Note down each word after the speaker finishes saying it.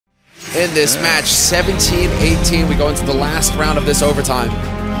in this match. 17-18. We go into the last round of this overtime.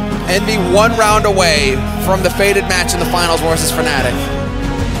 Envy 1 round away from the fated match in the finals versus Fnatic.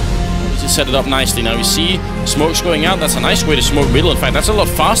 Just set it up nicely. Now you see smokes going out. That's a nice way to smoke middle. In fact, that's a lot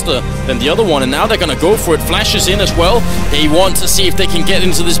faster than the other one. And now they're going to go for it. Flashes in as well. They want to see if they can get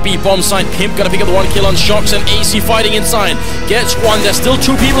into this B-bomb side. Pimp got to pick up the 1 kill on Shocks, and AC fighting inside. Gets 1. There's still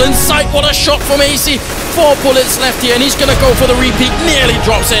 2 people inside. What a shot from AC. 4 bullets left here, and he's going to go for the repeat. Nearly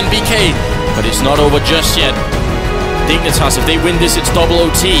drops NBK. But it's not over just yet. Dignitas, if they win this, it's double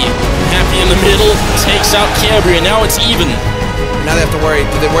OT. Happy in the middle. Takes out Kerry, and now it's even. Now they have to worry.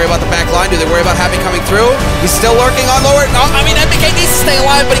 Do they worry about the back line? Do they worry about Happy coming through? He's still lurking on lower. No, I mean, NBK needs to stay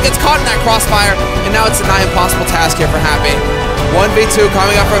alive, but he gets caught in that crossfire. And now it's a nigh impossible task here for Happy. 1v2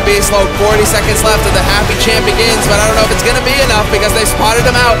 coming up from B-Slope. 40 seconds left and the Happy champ begins, but I don't know if it's going to be enough because they spotted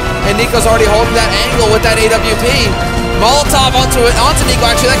him out. And Nico's already holding that angle with that AWP. Molotov onto Nico,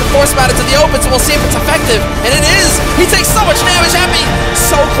 actually. That can force him out into the open, so we'll see if it's effective. And it is! He takes so much damage. Happy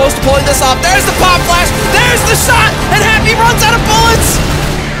so close to pulling this off. There's the pop flash. There's the shot. And Happy runs out of bullets.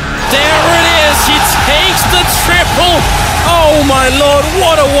 There it is. He takes the triple. Oh my lord,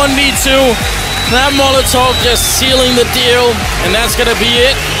 what a 1v2. That Molotov just sealing the deal. And that's going to be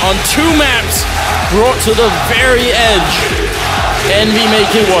it on 2 maps. Brought to the very edge. Envy make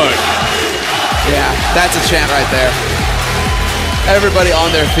it work. Yeah, that's a chant right there. Everybody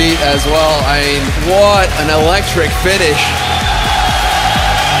on their feet as well. I mean, what an electric finish.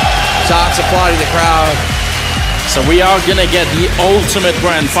 Shots applauding the crowd. So we are going to get the ultimate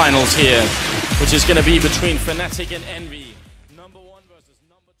grand finals here, which is going to be between Fnatic and Envy.